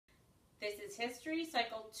This is History,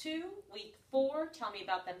 Cycle 2, Week 4. Tell me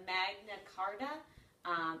about the Magna Carta.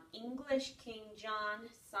 English King John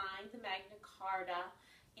signed the Magna Carta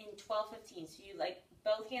in 1215. So you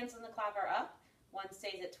both hands on the clav are up. One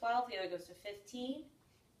stays at 12, the other goes to 15.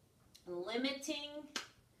 Limiting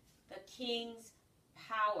the king's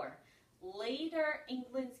power. Later,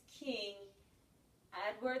 England's king,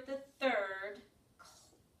 Edward III,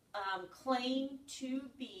 claimed to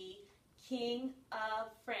be King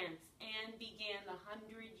of France and began the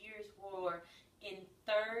 100 Years' War in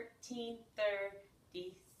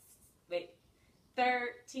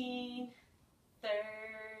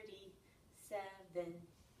 1337.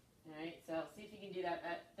 All right, so see if you can do that.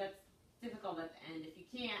 That's difficult at the end. If you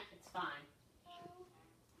can't, it's fine.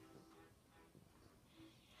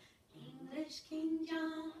 English King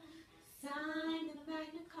John signed the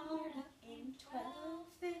Magna Carta in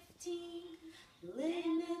 1215,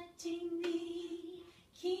 limiting the